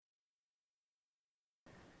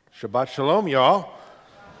Shabbat Shalom, y'all.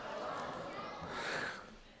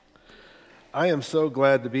 I am so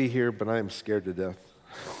glad to be here, but I am scared to death.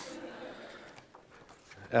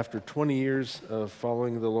 After 20 years of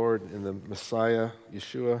following the Lord in the Messiah,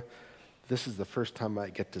 Yeshua, this is the first time I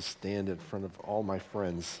get to stand in front of all my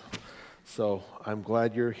friends. So I'm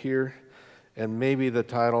glad you're here. And maybe the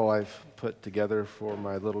title I've put together for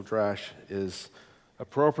my little drash is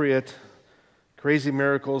appropriate: Crazy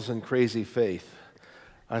Miracles and Crazy Faith.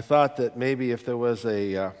 I thought that maybe if there was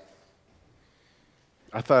any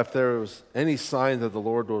sign that the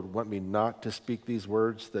Lord would want me not to speak these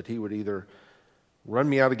words, that he would either run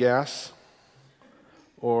me out of gas,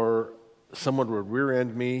 or someone would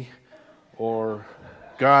rear-end me, or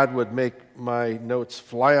God would make my notes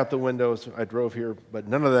fly out the windows. I drove here, but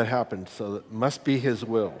none of that happened, so it must be his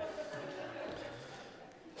will.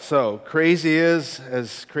 So crazy is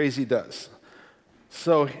as crazy does.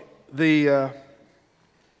 So the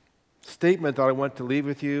statement that I want to leave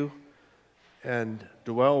with you and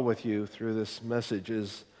dwell with you through this message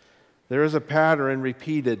is: there is a pattern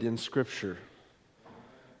repeated in Scripture.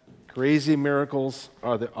 Crazy miracles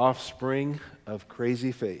are the offspring of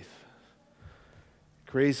crazy faith.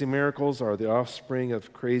 Crazy miracles are the offspring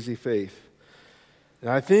of crazy faith. And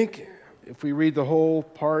I think if we read the whole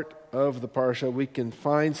part of the parsha, we can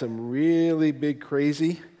find some really big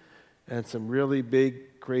crazy and some really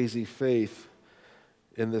big crazy faith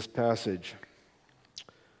in this passage.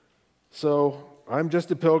 So I'm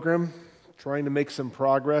just a pilgrim trying to make some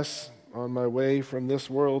progress on my way from this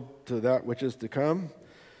world to that which is to come.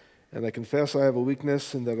 And I confess I have a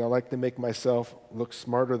weakness in that I like to make myself look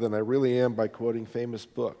smarter than I really am by quoting famous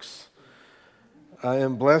books. I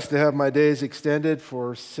am blessed to have my days extended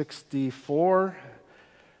for 64,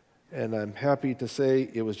 and I'm happy to say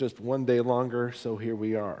it was just one day longer, so here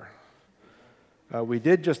we are. We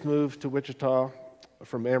did just move to Wichita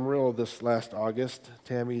from Amarillo this last August.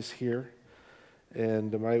 Tammy's here,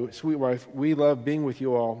 and my sweet wife. We love being with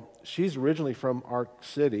you all. She's originally from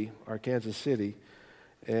Arkansas City,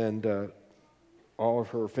 and all of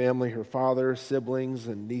her family, her father, siblings,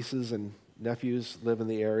 and nieces and nephews live in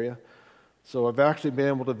the area. So I've actually been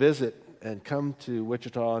able to visit and come to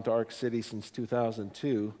Wichita and to Ark City since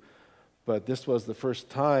 2002, but this was the first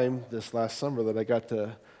time this last summer that I got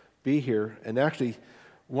to be here. And actually,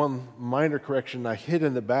 one minor correction, I hid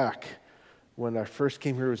in the back when I first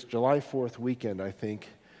came here. It was July 4th weekend, I think,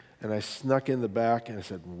 and I snuck in the back and I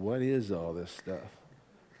said, "What is all this stuff?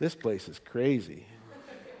 This place is crazy.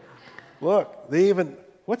 Look,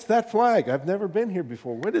 what's that flag? I've never been here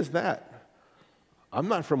before. What is that? I'm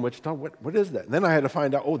not from Wichita. What is that?" And then I had to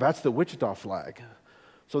find out, that's the Wichita flag.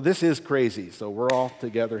 So this is crazy. So we're all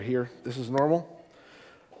together here. This is normal.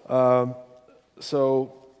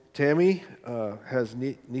 So Tammy has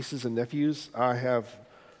nieces and nephews. I have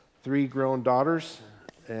 3 grown daughters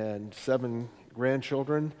and 7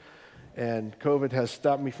 grandchildren, and COVID has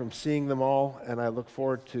stopped me from seeing them all, and I look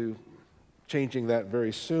forward to changing that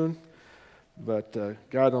very soon, but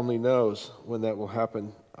God only knows when that will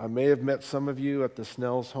happen. I may have met some of you at the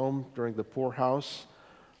Snell's home during the poorhouse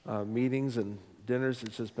meetings and dinners.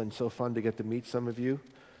 It's just been so fun to get to meet some of you,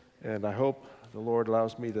 and I hope the Lord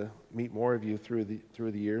allows me to meet more of you through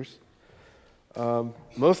the years.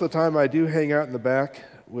 Most of the time I do hang out in the back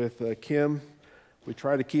with Kim. We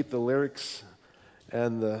try to keep the lyrics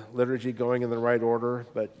and the liturgy going in the right order,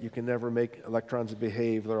 but you can never make electrons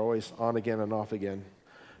behave. They're always on again and off again.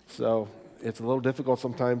 So it's a little difficult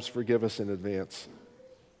sometimes. Forgive us in advance.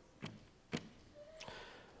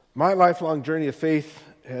 My lifelong journey of faith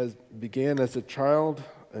began as a child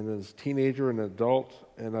and as a teenager and an adult,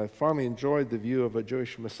 and I finally enjoyed the view of a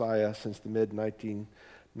Jewish Messiah since the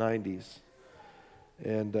mid-1990s.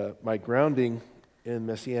 And my grounding in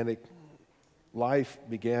Messianic life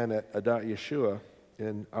began at Adat Yeshua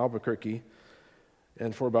in Albuquerque,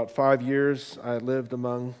 and for about 5 years I lived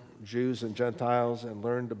among Jews and Gentiles and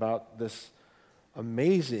learned about this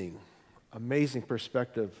amazing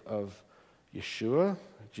perspective of Yeshua,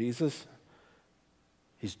 Jesus.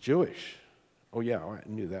 He's Jewish. Oh yeah, I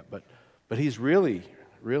knew that, but he's really,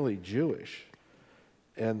 really Jewish.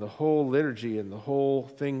 And the whole liturgy and the whole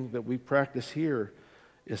thing that we practice here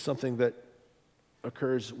is something that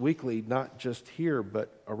occurs weekly, not just here,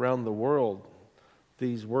 but around the world.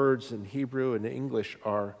 These words in Hebrew and English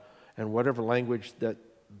and whatever language that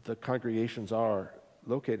the congregations are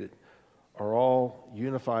located, are all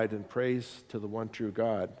unified in praise to the one true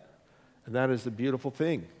God. And that is the beautiful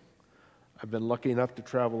thing. I've been lucky enough to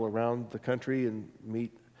travel around the country and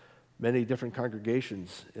meet many different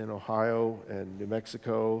congregations in Ohio and New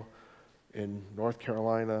Mexico, in North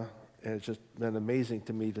Carolina, and it's just been amazing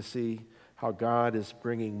to me to see how God is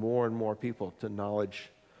bringing more and more people to knowledge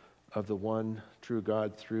of the one true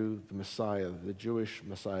God through the Messiah, the Jewish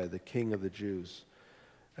Messiah, the King of the Jews.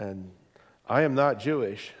 And I am not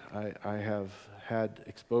Jewish. I have had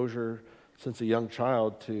exposure since a young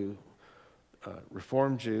child to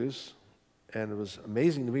Reformed Jews, and it was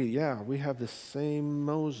amazing to me. Yeah, we have the same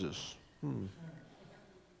Moses.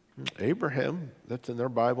 Abraham, that's in their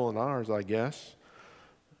Bible and ours, I guess.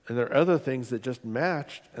 And there are other things that just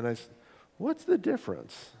matched, and I said, what's the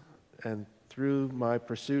difference? And through my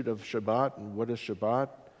pursuit of Shabbat and what is Shabbat,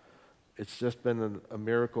 it's just been a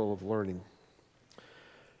miracle of learning.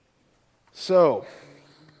 So,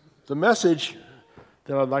 the message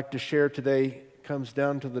that I'd like to share today comes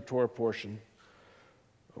down to the Torah portion.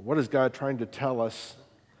 What is God trying to tell us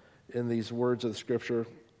in these words of the Scripture?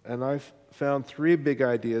 And I've found three big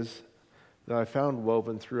ideas that I found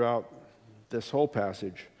woven throughout this whole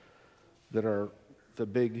passage that are the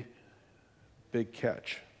big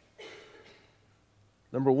catch.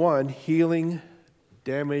 Number one, healing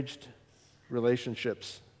damaged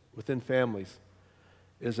relationships within families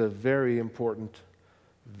is a very important,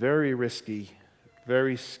 very risky,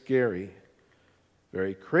 very scary,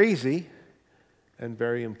 very crazy, and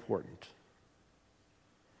very important.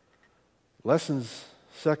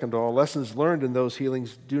 Second of all, lessons learned in those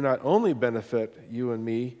healings do not only benefit you and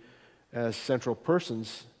me as central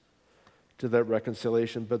persons to that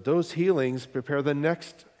reconciliation, but those healings prepare the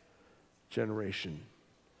next generation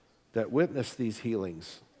that witness these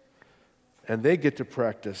healings, and they get to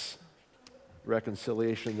practice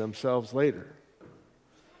reconciliation themselves later.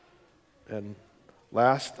 And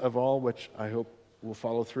last of all, which I hope will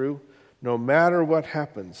follow through, no matter what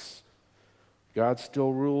happens, God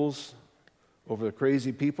still rules over the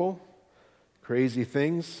crazy people, crazy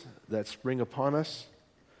things that spring upon us.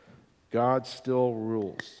 God still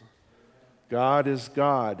rules. God is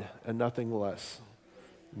God and nothing less.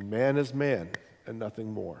 Man is man and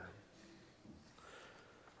nothing more.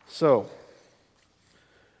 So,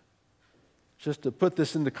 just to put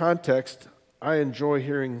this into context, I enjoy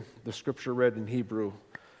hearing the Scripture read in Hebrew.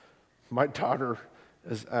 My daughter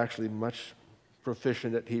is actually much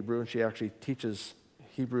proficient at Hebrew, and she actually teaches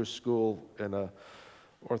Hebrew school in an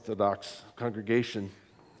Orthodox congregation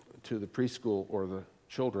to the preschool or the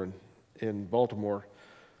children in Baltimore,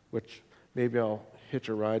 which maybe I'll hitch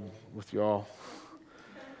a ride with y'all.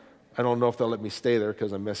 I don't know if they'll let me stay there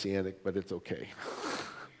because I'm Messianic, but it's okay.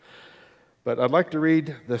 But I'd like to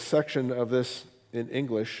read the section of this in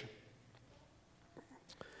English,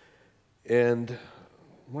 and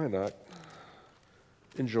why not?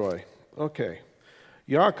 Enjoy. Okay.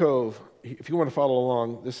 Yaakov, if you want to follow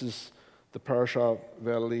along, this is the Parashah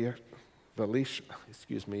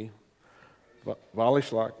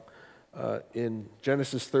Vayishlach in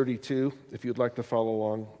Genesis 32, if you'd like to follow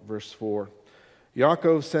along, verse 4.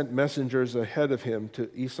 Yaakov sent messengers ahead of him to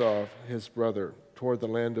Esau, his brother, toward the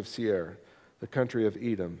land of Seir, the country of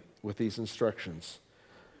Edom, with these instructions.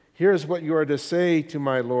 Here is what you are to say to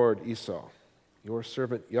my lord Esau. Your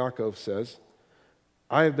servant Yaakov says,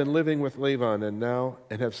 I have been living with Laban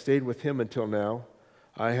and have stayed with him until now.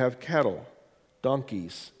 I have cattle,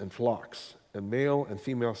 donkeys, and flocks, and male and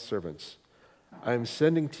female servants. I am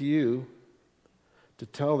sending to you to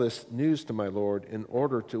tell this news to my lord in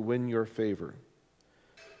order to win your favor.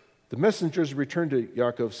 The messengers returned to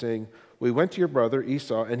Yaakov, saying, We went to your brother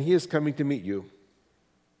Esau, and he is coming to meet you.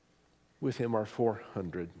 With him are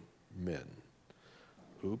 400 men.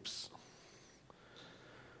 Oops.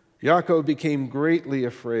 Yaakov became greatly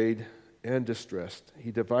afraid and distressed.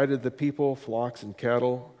 He divided the people, flocks, and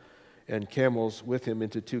cattle, and camels with him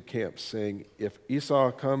into two camps, saying, If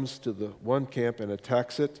Esau comes to the one camp and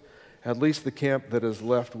attacks it, at least the camp that is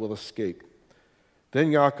left will escape.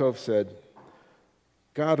 Then Yaakov said,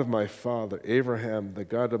 God of my father Abraham, the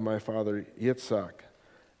God of my father Yitzhak,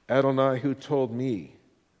 Adonai who told me,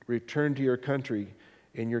 return to your country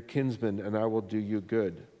and your kinsmen, and I will do you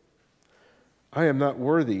good. I am not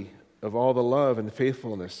worthy of all the love and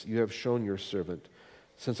faithfulness you have shown your servant,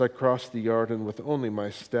 since I crossed the Jordan with only my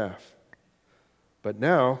staff. But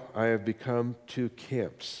now I have become two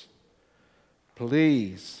camps.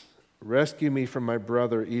 Please rescue me from my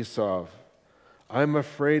brother Esau. I'm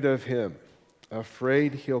afraid of him,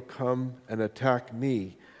 afraid he'll come and attack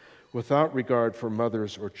me without regard for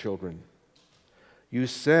mothers or children. You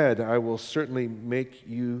said, I will certainly make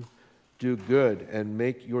you do good and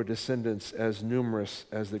make your descendants as numerous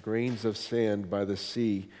as the grains of sand by the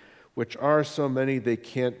sea, which are so many they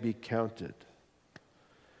can't be counted.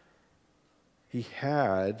 He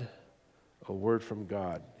had a word from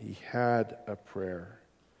God. He had a prayer.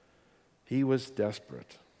 He was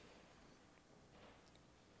desperate.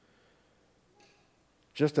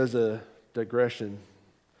 Just as a digression,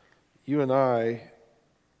 you and I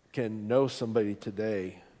can know somebody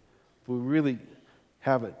today, but we really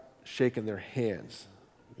haven't shaken their hands.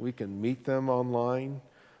 We can meet them online,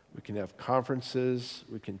 we can have conferences,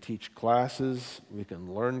 we can teach classes, we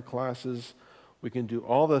can learn classes, we can do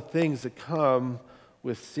all the things that come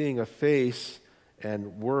with seeing a face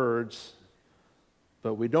and words,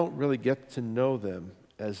 but we don't really get to know them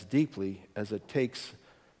as deeply as it takes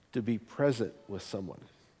to be present with someone.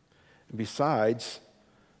 And besides,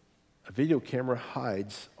 a video camera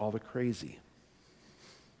hides all the crazy.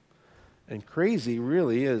 And crazy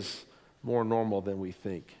really is more normal than we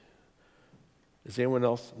think. Does anyone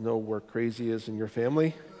else know where crazy is in your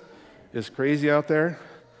family? Is crazy out there?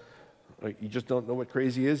 Like, you just don't know what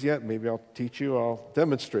crazy is yet? Maybe I'll teach you, I'll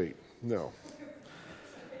demonstrate. No.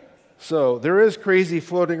 So there is crazy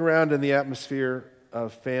floating around in the atmosphere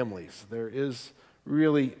of families. There is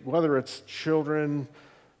really, whether it's children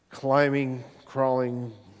climbing,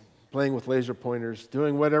 crawling, playing with laser pointers,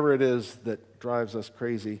 doing whatever it is that drives us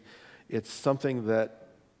crazy, it's something that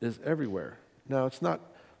is everywhere. Now, it's not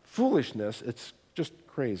foolishness, it's just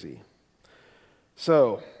crazy.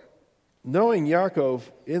 So, knowing Yaakov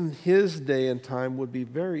in his day and time would be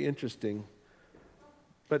very interesting,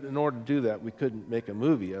 but in order to do that, we couldn't make a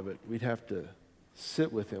movie of it. We'd have to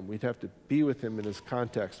sit with him. We'd have to be with him in his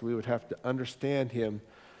context. We would have to understand him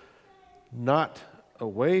not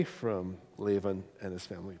away from Laban and his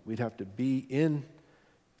family. We'd have to be in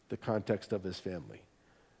the context of his family.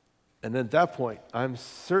 And at that point, I'm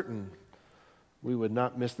certain we would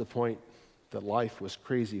not miss the point that life was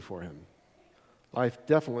crazy for him. Life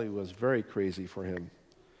definitely was very crazy for him.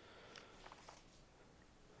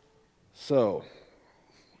 So,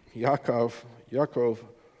 Yaakov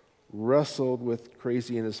wrestled with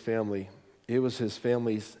crazy in his family. It was his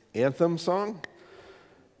family's anthem song.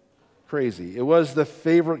 Crazy. It was the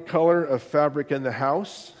favorite color of fabric in the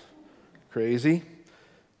house. Crazy.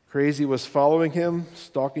 Crazy was following him,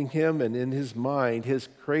 stalking him, and in his mind, his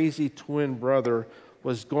crazy twin brother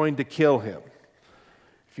was going to kill him.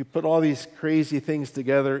 If you put all these crazy things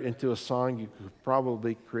together into a song, you could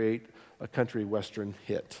probably create a country western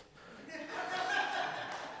hit.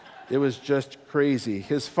 It was just crazy.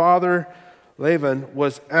 His father, Laban,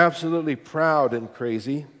 was absolutely proud and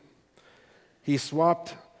crazy. He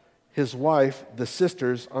swapped his wife, the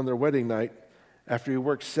sisters, on their wedding night after he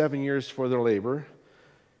worked 7 years for their labor.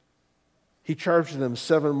 He charged them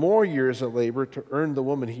 7 more years of labor to earn the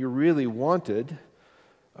woman he really wanted.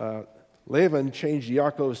 Laban changed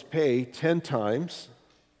Yaakov's pay 10 times,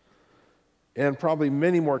 and probably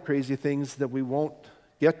many more crazy things that we won't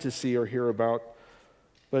get to see or hear about,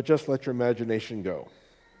 but just let your imagination go.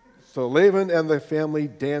 So Laban and the family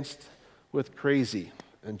danced with crazy,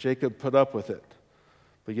 and Jacob put up with it.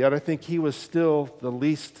 But yet I think he was still the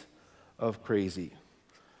least of crazy.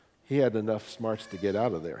 He had enough smarts to get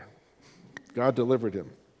out of there. God delivered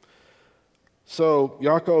him. So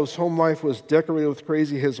Yaakov's home life was decorated with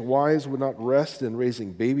crazy. His wives would not rest in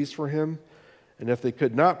raising babies for him. And if they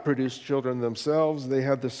could not produce children themselves, they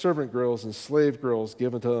had the servant girls and slave girls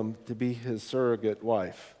given to them to be his surrogate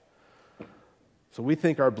wife. So we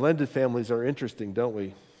think our blended families are interesting, don't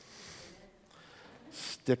we?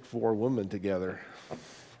 Stick 4 women together.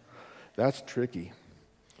 That's tricky.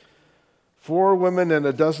 4 women and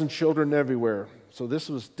a dozen children everywhere. So this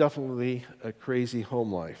was definitely a crazy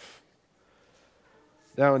home life.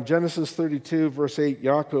 Now in Genesis 32, verse 8,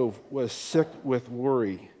 Yaakov was sick with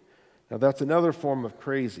worry. Now that's another form of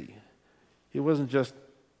crazy. He wasn't just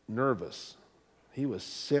nervous. He was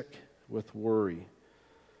sick with worry.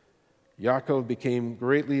 Yaakov became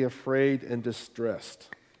greatly afraid and distressed.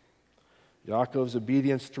 Yaakov's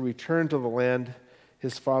obedience to return to the land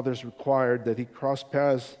his fathers required that he cross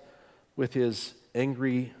paths with his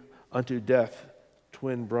angry unto death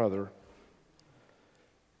twin brother.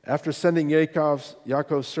 After sending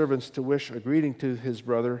Yaakov's servants to wish a greeting to his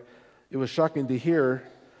brother, it was shocking to hear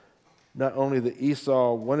not only that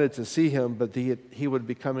Esau wanted to see him, but he would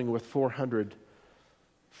be coming with 400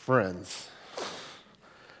 friends.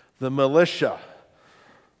 The militia.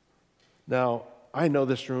 Now, I know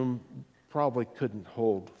this room probably couldn't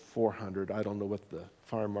hold 400. I don't know what the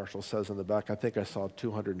fire marshal says in the back. I think I saw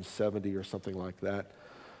 270 or something like that.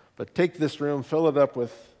 But take this room, fill it up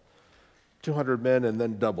with 200 men, and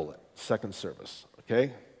then double it, second service,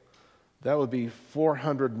 okay? That would be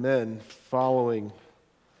 400 men following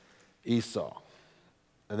Esau.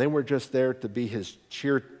 And they were just there to be his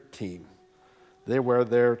cheer team. They were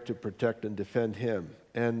there to protect and defend him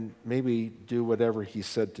and maybe do whatever he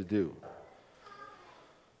said to do.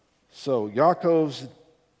 So Yaakov's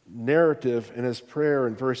narrative in his prayer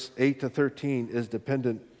in verse 8 to 13 is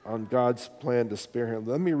dependent on God's plan to spare him.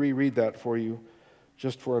 Let me reread that for you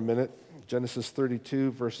just for a minute. Genesis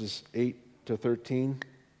 32, verses 8 to 13.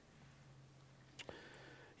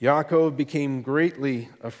 Yaakov became greatly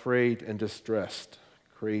afraid and distressed,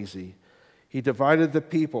 crazy. He divided the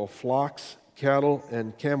people, flocks, cattle,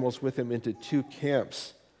 and camels with him into two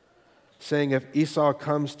camps, saying, if Esau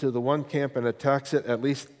comes to the one camp and attacks it, at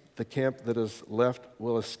least the camp that is left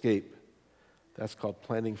will escape. That's called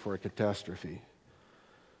planning for a catastrophe.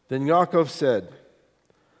 Then Yaakov said,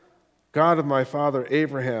 God of my father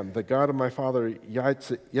Abraham, the God of my father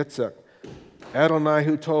Yitzhak, Adonai,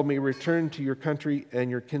 who told me, return to your country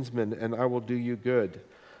and your kinsmen, and I will do you good.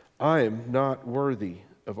 I am not worthy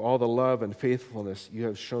of all the love and faithfulness you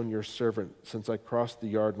have shown your servant since I crossed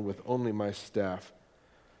the Jordan with only my staff.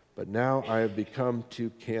 But now I have become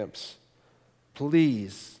two camps.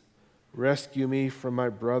 Please rescue me from my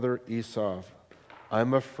brother Esau.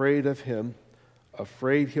 I'm afraid of him,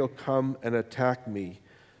 afraid he'll come and attack me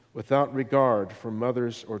without regard for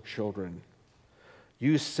mothers or children.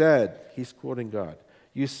 You said, he's quoting God,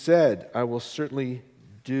 you said, I will certainly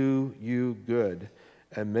do you good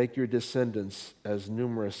and make your descendants as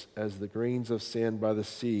numerous as the grains of sand by the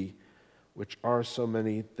sea, which are so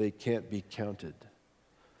many they can't be counted.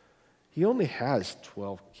 He only has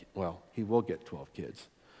 12, well, he will get 12 kids.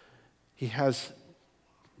 He has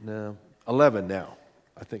 11 now.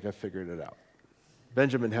 I think I figured it out.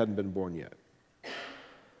 Benjamin hadn't been born yet.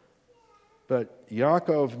 But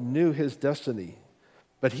Yaakov knew his destiny,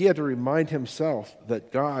 but he had to remind himself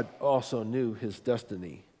that God also knew his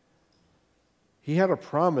destiny. He had a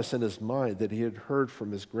promise in his mind that he had heard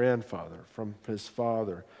from his grandfather, from his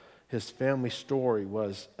father. His family story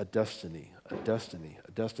was a destiny, a destiny,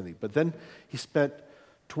 a destiny. But then he spent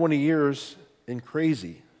 20 years in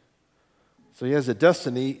crazy. So he has a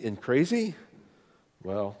destiny in crazy?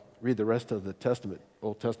 Well, read the rest of the Testament,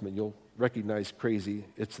 Old Testament. You'll recognize crazy.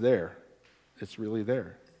 It's there. It's really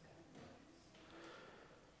there.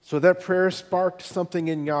 So that prayer sparked something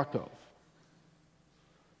in Yaakov.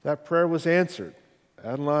 That prayer was answered.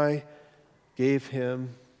 Adonai gave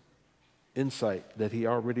him insight that he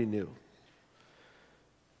already knew.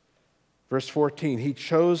 Verse 14, he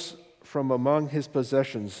chose from among his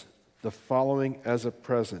possessions the following as a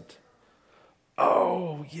present.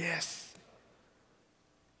 Oh, yes.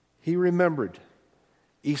 He remembered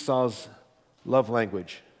Esau's love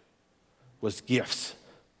language was gifts.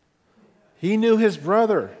 He knew his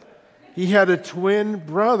brother. He had a twin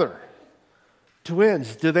brother.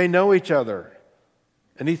 Twins, do they know each other?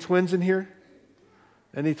 Any twins in here?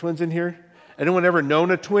 Any twins in here? Anyone ever known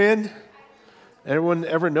a twin? Anyone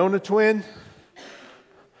ever known a twin?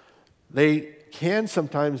 They can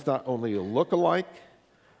sometimes not only look alike,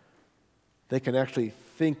 they can actually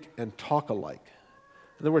think and talk alike.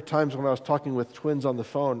 And there were times when I was talking with twins on the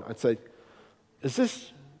phone, I'd say, is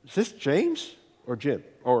this James or Jim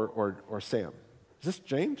or Sam? Is this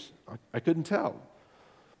James? I couldn't tell.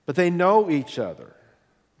 But they know each other.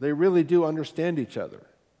 They really do understand each other.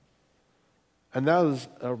 And that was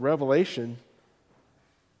a revelation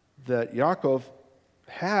that Yaakov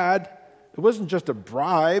had. It wasn't just a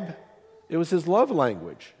bribe. It was his love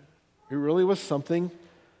language. It really was something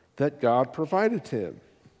that God provided to him.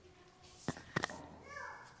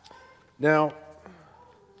 Now,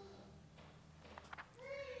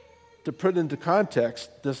 to put into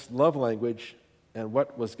context this love language and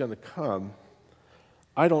what was going to come,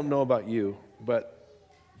 I don't know about you, but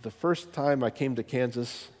the first time I came to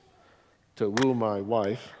Kansas to woo my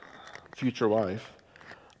wife, future wife,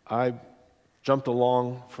 I jumped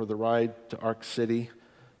along for the ride to Ark City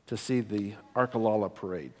to see the Arkalala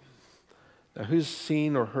Parade. Now, who's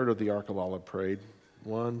seen or heard of the Arkalala Parade?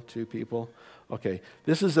 1, 2 people? Okay,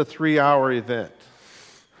 this is a 3-hour event.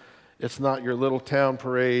 It's not your little town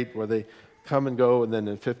parade where they come and go and then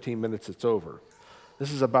in 15 minutes it's over.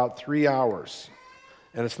 This is about 3 hours.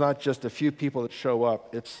 And it's not just a few people that show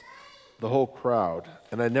up, it's the whole crowd.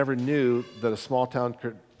 And I never knew that a small town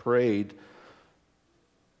parade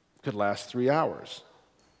could last 3 hours.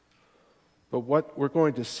 But what we're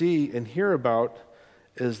going to see and hear about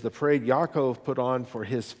is the parade Yaakov put on for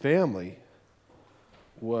his family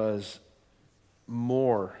was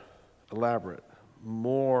more elaborate,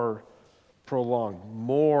 more prolonged,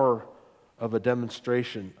 more of a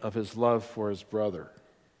demonstration of his love for his brother.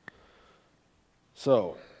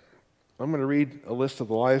 So, I'm going to read a list of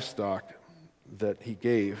the livestock that he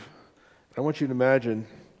gave. I want you to imagine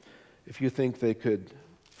if you think they could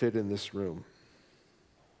fit in this room.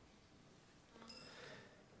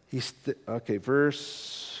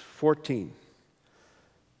 Verse 14.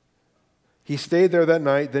 He stayed there that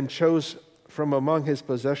night, then chose from among his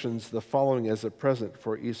possessions the following as a present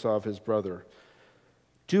for Esau his brother: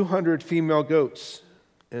 200 female goats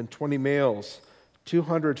and 20 males,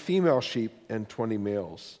 200 female sheep and 20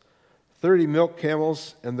 males, 30 milk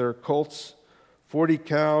camels and their colts, 40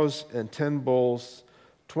 cows and 10 bulls,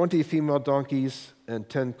 20 female donkeys and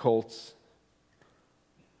 10 colts.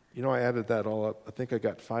 You know, I added that all up. I think I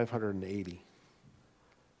got 580.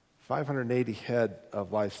 580 head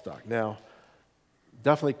of livestock. Now,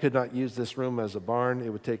 definitely could not use this room as a barn. It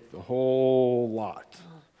would take the whole lot.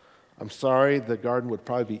 I'm sorry, the garden would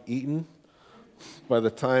probably be eaten by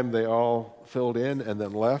the time they all filled in and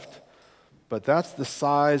then left. But that's the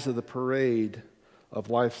size of the parade of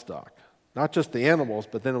livestock. Not just the animals,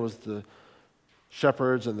 but then it was the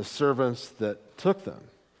shepherds and the servants that took them.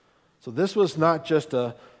 So this was not just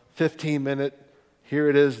a 15-minute, here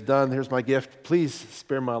it is, done, here's my gift, please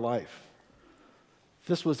spare my life.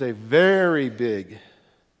 This was a very big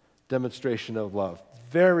demonstration of love,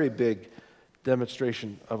 very big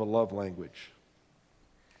demonstration of a love language.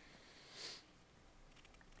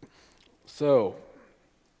 So,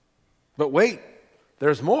 but wait,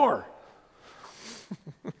 there's more.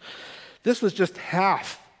 This was just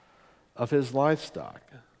half of his livestock.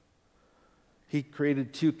 He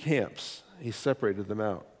created 2 camps. He separated them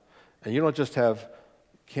out. And you don't just have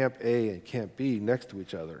Camp A and Camp B next to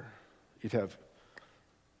each other. You'd have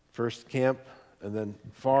first camp and then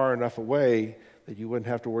far enough away that you wouldn't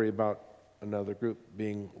have to worry about another group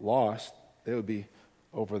being lost. They would be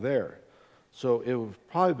over there. So it would have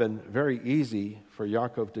probably been very easy for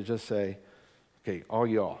Yaakov to just say, okay, all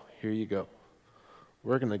y'all, here you go.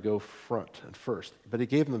 We're going to go front and first. But he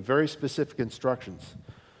gave them very specific instructions.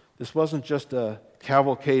 This wasn't just a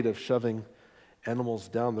cavalcade of shoving animals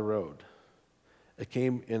down the road. It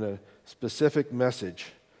came in a specific message.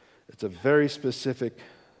 It's a very specific,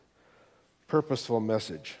 purposeful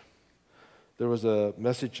message. There was a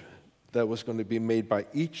message that was going to be made by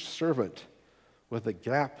each servant with a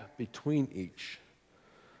gap between each.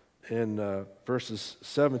 In verses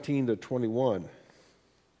 17 to 21,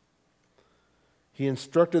 he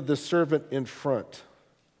instructed the servant in front.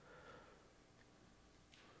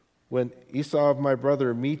 When Esau, my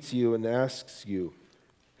brother, meets you and asks you,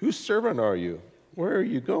 whose servant are you? Where are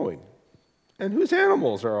you going? And whose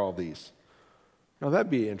animals are all these? Now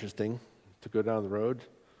that'd be interesting to go down the road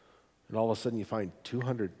and all of a sudden you find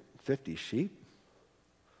 250 sheep.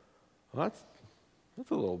 Well, that's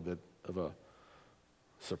a little bit of a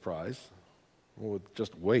surprise. Well,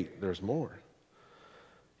 just wait, there's more.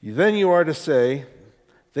 Then you are to say,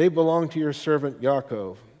 they belong to your servant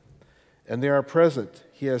Yaakov, and they are present.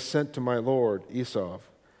 He has sent to my lord Esau,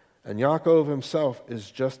 and Yaakov himself is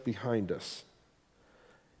just behind us.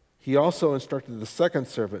 He also instructed the second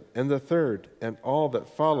servant and the third and all that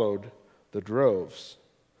followed the droves.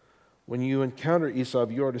 When you encounter Esau,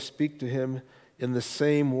 you are to speak to him in the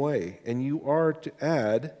same way, and you are to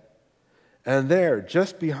add, and there,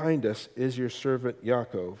 just behind us, is your servant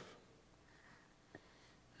Yaakov.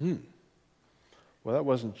 Well, that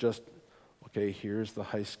wasn't just, okay, here's the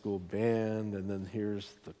high school band, and then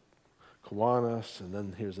here's the Kiwanis, and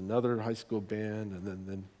then here's another high school band, and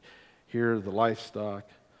then here are the livestock.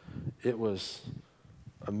 It was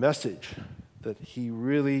a message that he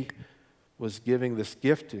really was giving this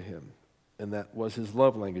gift to him, and that was his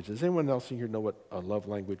love language. Does anyone else in here know what a love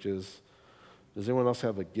language is? Does anyone else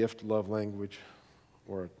have a gift love language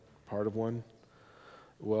or a part of one?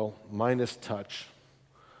 Well, mine is touch.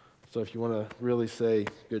 So if you want to really say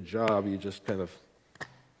good job, you just kind of,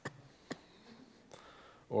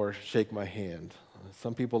 or shake my hand.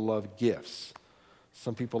 Some people love gifts.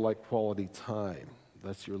 Some people like quality time.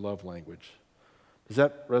 That's your love language. Does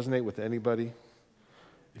that resonate with anybody?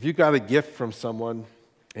 If you got a gift from someone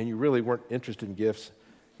and you really weren't interested in gifts,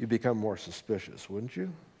 you'd become more suspicious, wouldn't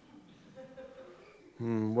you?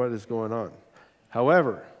 What is going on?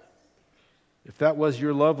 However, if that was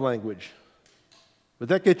your love language, would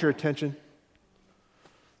that get your attention?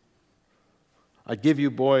 I give you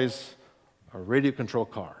boys a radio-controlled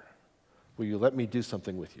car. Will you let me do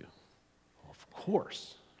something with you? Of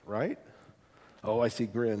course, right? Oh, I see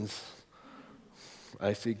grins.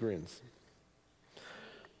 I see grins.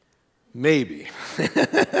 Maybe.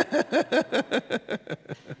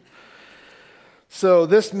 So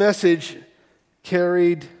this message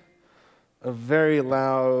carried a very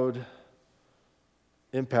loud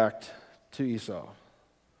impact to Esau.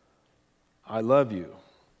 I love you.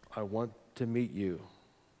 I want to meet you.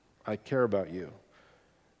 I care about you.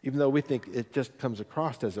 Even though we think it just comes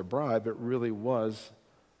across as a bribe, it really was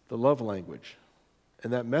the love language.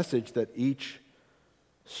 And that message that each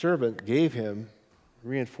servant gave him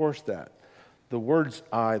reinforced that. the words,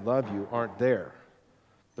 I love you, aren't there.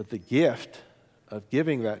 But the gift of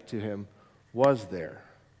giving that to him was there.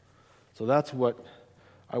 So that's what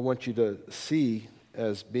I want you to see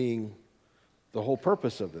as being the whole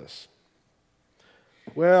purpose of this.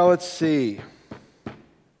 Well, let's see.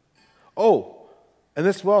 Oh, and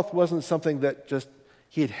this wealth wasn't something that just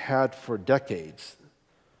he'd had for decades.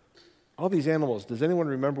 All these animals, does anyone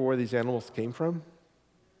remember where these animals came from?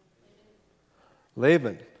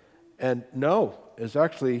 Laban. And no, it's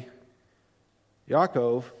actually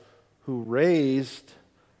Yaakov who raised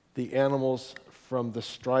the animals from the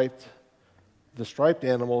striped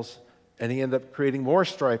animals, and he ended up creating more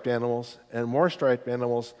striped animals, and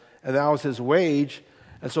that was his wage.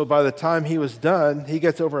 And so by the time he was done, he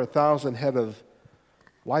gets over 1,000 head of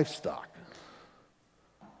livestock.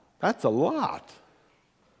 That's a lot.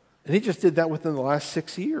 And he just did that within the last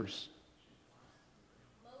 6 years.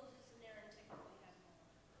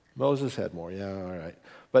 Moses had more, yeah, all right.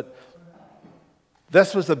 But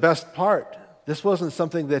this was the best part. This wasn't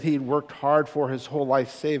something that he'd worked hard for his whole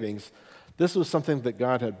life savings. This was something that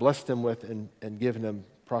God had blessed him with and given him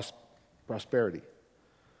prosperity.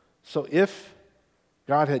 So if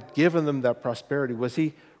God had given them that prosperity, was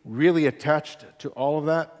he really attached to all of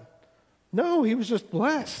that? No, he was just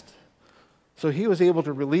blessed. So he was able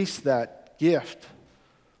to release that gift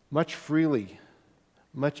much freely,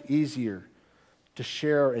 much easier to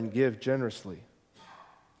share and give generously.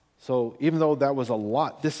 So even though that was a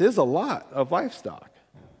lot, this is a lot of livestock.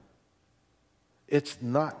 It's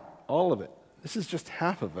not all of it. This is just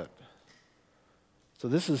half of it. So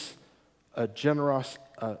this is an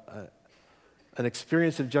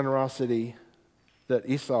experience of generosity that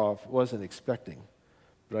Esau wasn't expecting.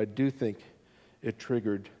 But I do think it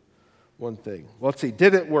triggered one thing. Well, let's see.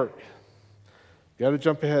 Did it work? Got to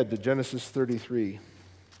jump ahead to Genesis 33.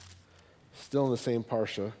 Still in the same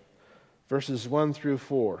parsha. Verses 1 through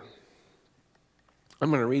 4. I'm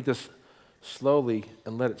going to read this slowly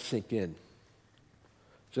and let it sink in.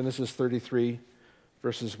 Genesis 33,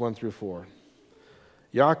 verses 1 through 4.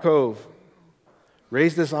 Yaakov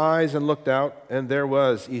raised his eyes and looked out, and there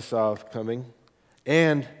was Esau coming,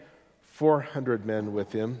 and 400 men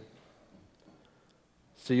with him.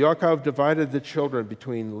 So Yaakov divided the children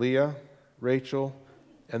between Leah, Rachel,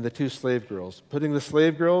 and the two slave girls, putting the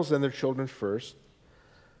slave girls and their children first,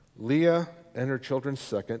 Leah and her children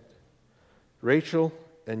second, Rachel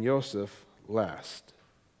and Joseph last.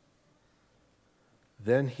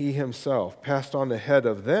 Then he himself passed on ahead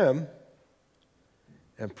of them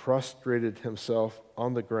and prostrated himself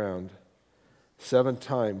on the ground 7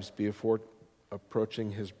 times before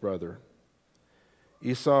approaching his brother.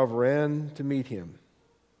 Esau ran to meet him,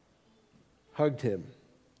 hugged him,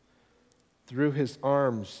 threw his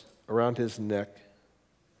arms around his neck,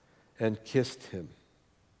 and kissed him.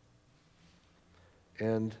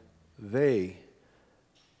 And they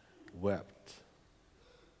wept.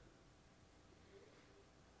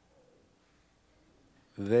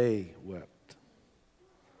 They wept.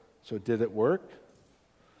 So did it work?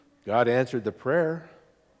 God answered the prayer.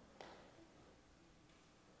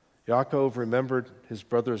 Yaakov remembered his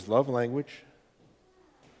brother's love language.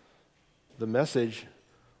 The message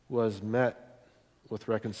was met with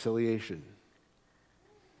reconciliation.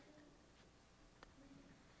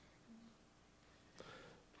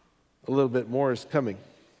 A little bit more is coming.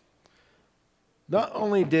 Not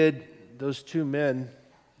only did those two men,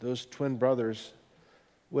 those twin brothers,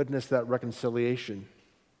 witness that reconciliation,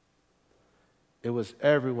 it was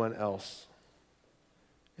everyone else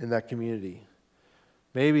in that community.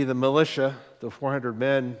 Maybe the militia, the 400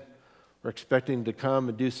 men, were expecting to come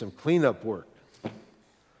and do some cleanup work.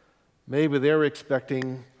 Maybe they were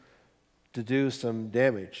expecting to do some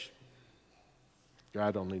damage.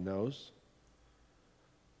 God only knows.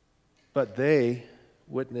 But they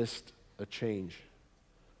witnessed a change.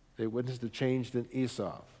 They witnessed a change in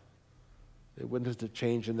Esau. They witnessed a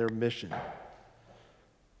change in their mission.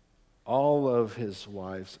 All of his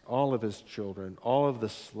wives, all of his children, all of the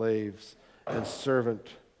slaves and servant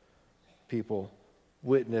people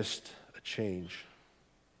witnessed a change.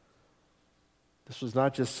 This was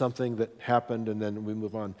not just something that happened and then we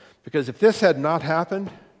move on. Because if this had not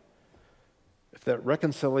happened, if that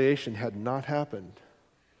reconciliation had not happened,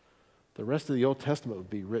 the rest of the Old Testament would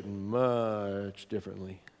be written much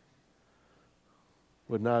differently.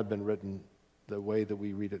 Would not have been written the way that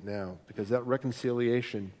we read it now. Because that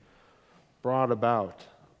reconciliation brought about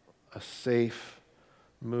a safe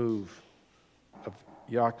move of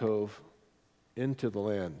Yaakov into the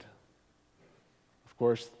land. Of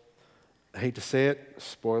course, I hate to say it,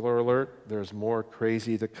 spoiler alert, there's more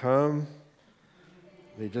crazy to come.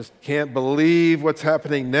 They just can't believe what's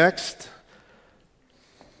happening next.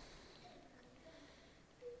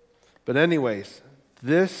 But anyways,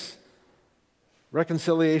 this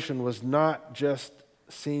reconciliation was not just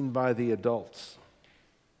seen by the adults.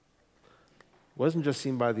 It wasn't just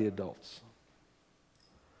seen by the adults.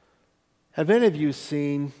 Have any of you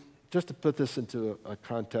seen, just to put this into a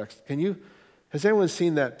context, has anyone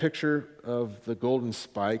seen that picture of the Golden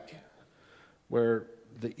Spike where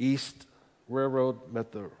the East Railroad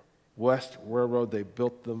met the West Railroad? They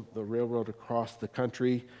built the railroad across the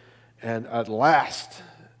country, and at last,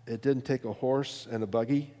 it didn't take a horse and a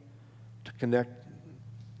buggy to connect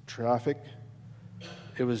traffic.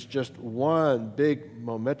 It was just one big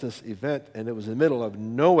momentous event, and it was in the middle of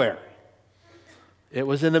nowhere. It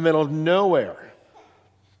was in the middle of nowhere.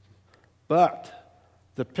 But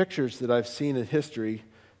the pictures that I've seen in history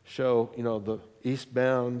show, the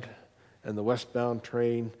eastbound and the westbound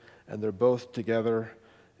train, and they're both together,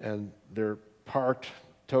 and they're parked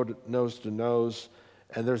nose to nose,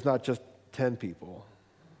 and there's not just 10 people,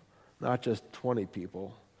 not just 20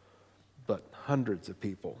 people, but hundreds of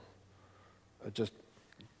people, just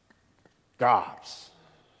gobs.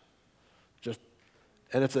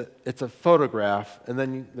 And it's a photograph, and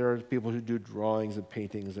then there are people who do drawings and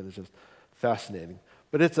paintings, and it's just fascinating.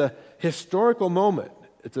 But it's a historical moment.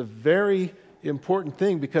 It's a very important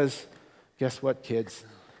thing because guess what, kids?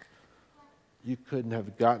 You couldn't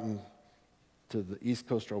have gotten to the East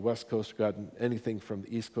Coast or West Coast, gotten anything from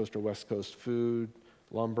the East Coast or West Coast, food,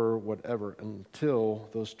 lumber, whatever, until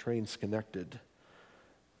those trains connected.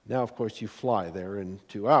 Now, of course, you fly there in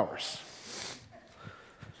 2 hours.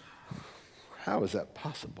 How is that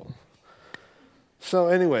possible? So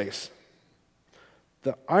anyways,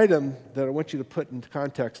 the item that I want you to put into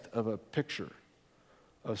context of a picture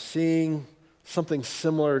of seeing something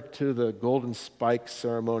similar to the Golden Spike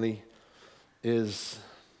ceremony is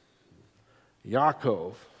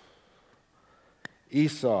Yaakov,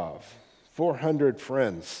 Esau, 400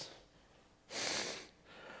 friends,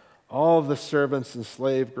 all of the servants and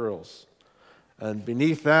slave girls, and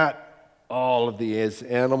beneath that, all of these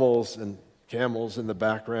animals and camels in the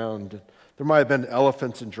background. There might have been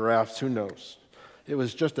elephants and giraffes, who knows? It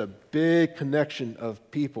was just a big connection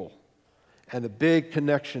of people and a big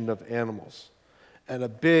connection of animals and a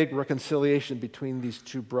big reconciliation between these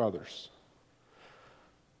two brothers.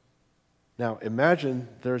 Now imagine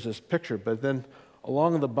there's this picture, but then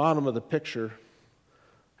along the bottom of the picture,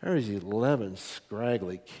 there's 11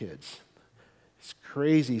 scraggly kids. It's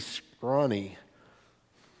crazy, scrawny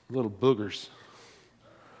little boogers.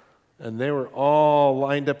 And they were all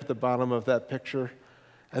lined up at the bottom of that picture,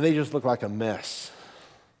 and they just look like a mess.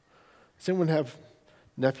 Does anyone have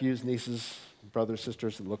nephews, nieces, brothers,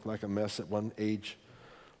 sisters that look like a mess at one age?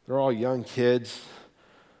 They're all young kids.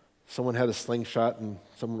 Someone had a slingshot, and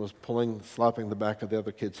someone was slapping the back of the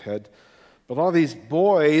other kid's head. But all these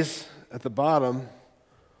boys at the bottom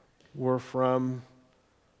were from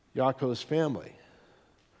Yaakov's family.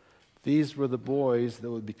 These were the boys that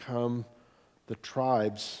would become the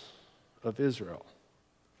tribes of Israel.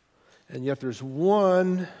 And yet there's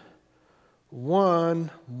one little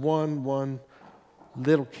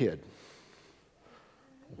kid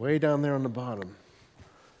way down there on the bottom.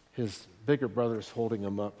 His bigger brother's holding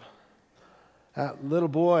him up. That little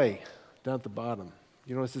boy down at the bottom,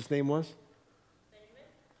 you know what his name was?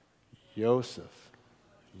 Joseph.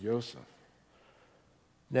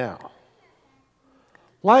 Now,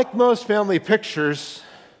 like most family pictures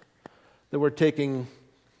that we're taking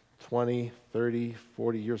 20, 30,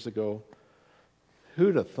 40 years ago,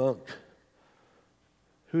 who'd have thunk?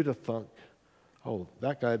 Oh,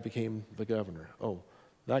 that guy became the governor. Oh,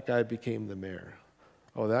 that guy became the mayor.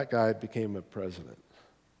 Oh, that guy became a president.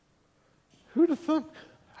 Who'd have thunk?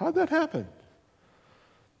 How'd that happen?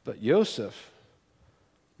 But Joseph,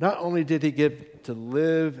 not only did he get to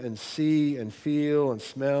live and see and feel and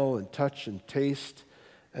smell and touch and taste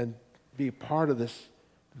and be part of this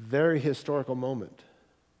very historical moment,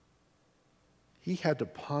 he had to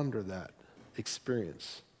ponder that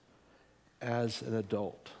experience as an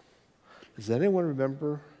adult. Does anyone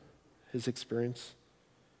remember his experience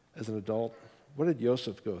as an adult? What did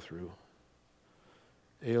Joseph go through?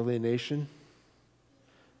 Alienation?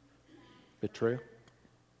 Betrayal?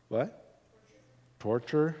 What?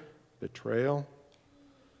 Torture? Betrayal?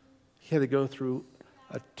 He had to go through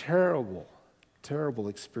a terrible, terrible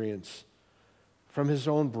experience from his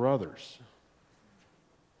own brothers.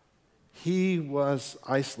 He was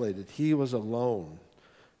isolated. He was alone.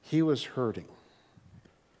 He was hurting.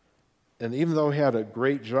 And even though he had a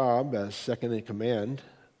great job as second in command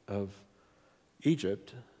of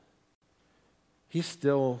Egypt, he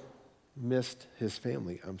still missed his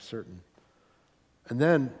family, I'm certain. And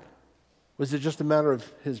then Was it just a matter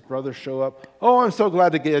of his brother show up? Oh, I'm so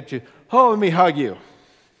glad to get you. Oh, let me hug you.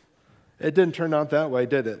 It didn't turn out that way,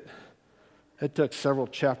 did it? It took several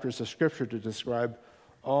chapters of Scripture to describe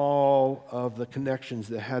all of the connections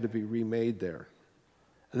that had to be remade there.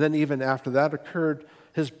 And then even after that occurred,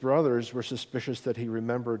 his brothers were suspicious that he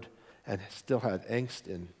remembered and still had angst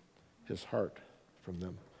in his heart from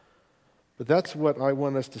them. But that's what I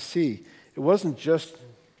want us to see. It wasn't just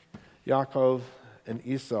Yaakov and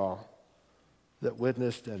Esau that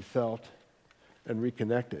witnessed and felt and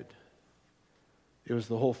reconnected. It was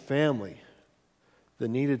the whole family that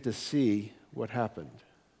needed to see what happened.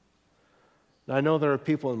 Now, I know there are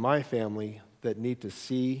people in my family that need to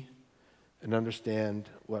see and understand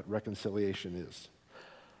what reconciliation is.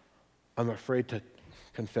 I'm afraid to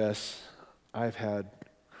confess I've had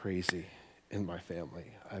crazy in my family.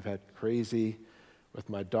 I've had crazy with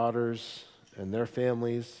my daughters and their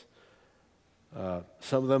families.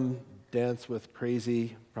 Some of them dance with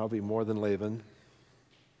crazy probably more than Laban,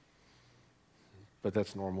 but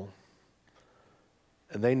that's normal.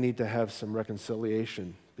 And they need to have some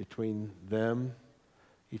reconciliation between them,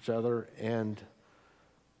 each other, and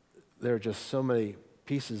there are just so many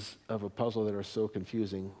pieces of a puzzle that are so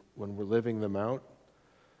confusing when we're living them out.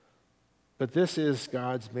 But this is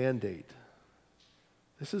God's mandate.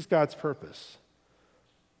 This is God's purpose.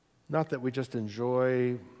 Not that we just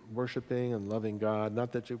enjoy worshiping and loving God,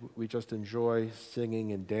 not that we just enjoy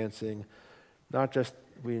singing and dancing, not just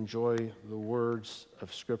we enjoy the words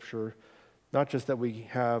of Scripture, not just that we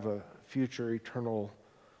have a future eternal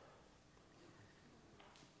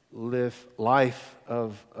life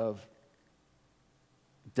of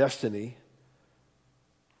destiny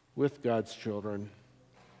with God's children.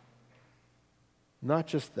 Not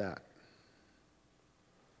just that.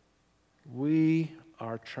 We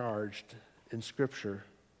are charged in Scripture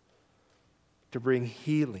to bring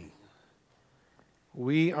healing.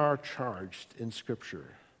 We are charged in Scripture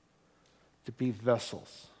to be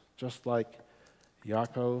vessels, just like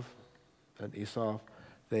Yaakov and Esau.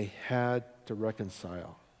 They had to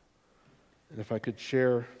reconcile. And if I could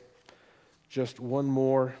share just one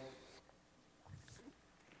more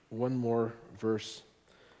verse.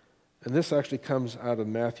 And this actually comes out of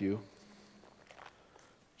Matthew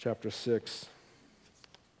chapter 6,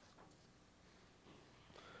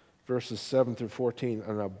 verses 7 through 14.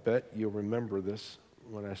 And I'll bet you'll remember this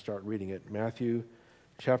when I start reading it. Matthew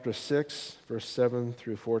chapter 6, verse 7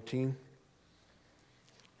 through 14.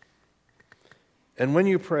 And when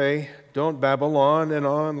you pray, don't babble on and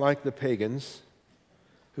on like the pagans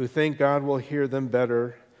who think God will hear them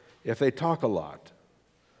better if they talk a lot.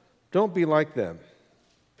 Don't be like them,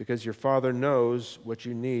 because your Father knows what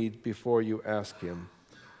you need before you ask Him.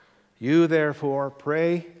 You, therefore,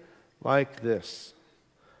 pray like this.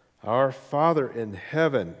 Our Father in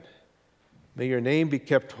heaven, may your name be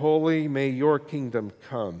kept holy. May your kingdom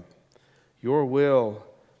come. Your will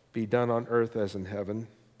be done on earth as in heaven.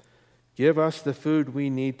 Give us the food we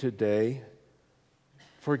need today.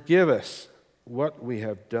 Forgive us what we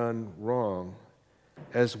have done wrong,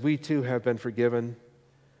 as we too have been forgiven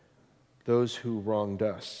those who wronged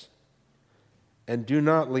us. And do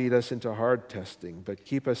not lead us into hard testing, but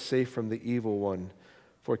keep us safe from the evil one.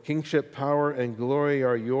 For kingship, power, and glory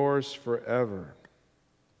are yours forever.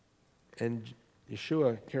 And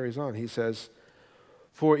Yeshua carries on. He says,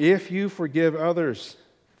 for if you forgive others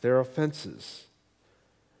their offenses,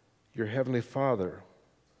 your heavenly Father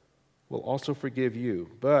will also forgive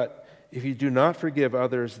you. But if you do not forgive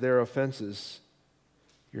others their offenses,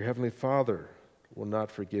 your heavenly Father will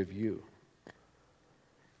not forgive you.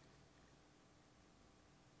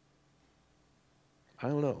 I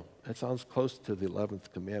don't know. That sounds close to the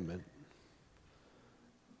 11th commandment.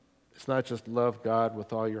 It's not just love God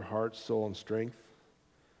with all your heart, soul, and strength.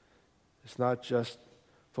 It's not just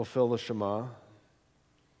fulfill the Shema,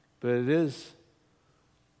 but it is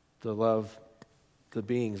to love the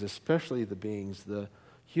beings, especially the beings, the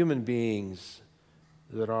human beings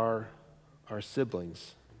that are our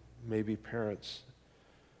siblings, maybe parents,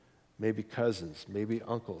 maybe cousins, maybe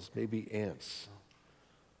uncles, maybe aunts.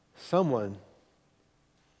 Someone,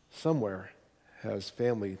 somewhere, has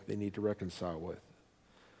family they need to reconcile with.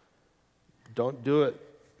 Don't do it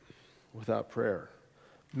without prayer.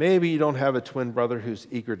 Maybe you don't have a twin brother who's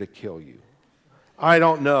eager to kill you. I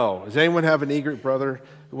don't know. Does anyone have an eager brother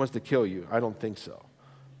who wants to kill you? I don't think so.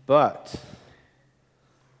 But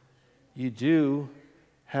you do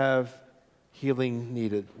have healing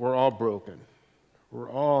needed. We're all broken.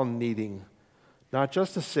 We're all needing not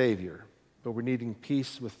just a Savior, but we're needing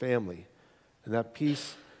peace with family. And that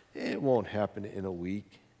peace, it won't happen in a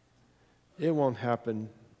week. It won't happen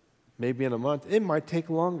maybe in a month. It might take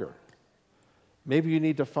longer. Maybe you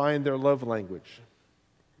need to find their love language.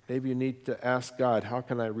 Maybe you need to ask God, how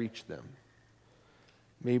can I reach them?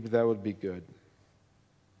 Maybe that would be good.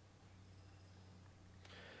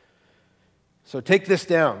 So take this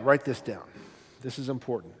down, write this down. This is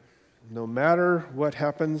important. No matter what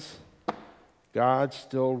happens, God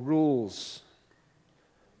still rules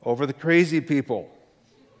over the crazy people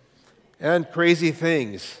and crazy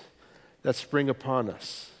things that spring upon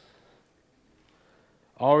us.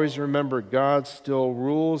 Always remember, God still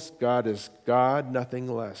rules. God is God, nothing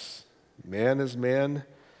less. Man is man,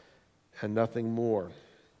 and nothing more.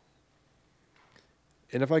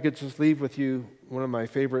 And if I could just leave with you one of my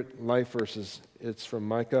favorite life verses, it's from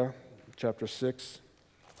Micah chapter 6.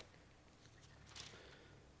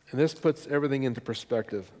 And this puts everything into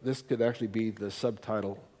perspective. This could actually be the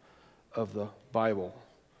subtitle of the Bible,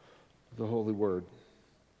 the Holy Word.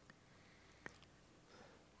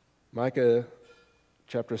 Micah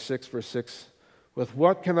chapter 6, verse 6. With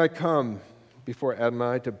what can I come before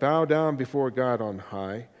Adonai to bow down before God on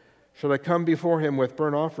high? Should I come before him with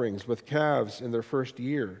burnt offerings, with calves in their first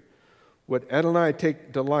year? Would Adonai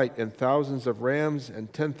take delight in thousands of rams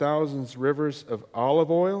and 10,000 rivers of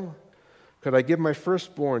olive oil? Could I give my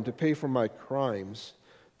firstborn to pay for my crimes,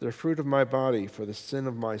 the fruit of my body for the sin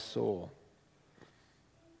of my soul?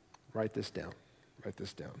 Write this down. Write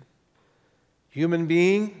this down. Human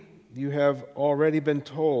being, you have already been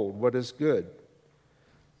told what is good,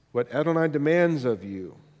 what Adonai demands of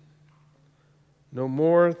you. No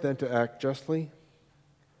more than to act justly,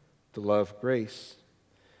 to love grace,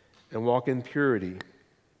 and walk in purity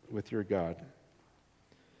with your God.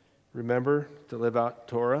 Remember to live out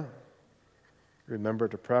Torah. Remember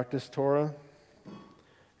to practice Torah.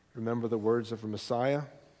 Remember the words of the Messiah.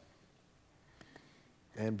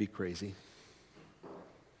 And be crazy.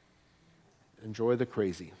 Enjoy the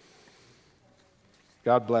crazy.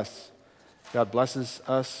 God bless. God blesses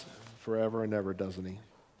us forever and ever, doesn't he?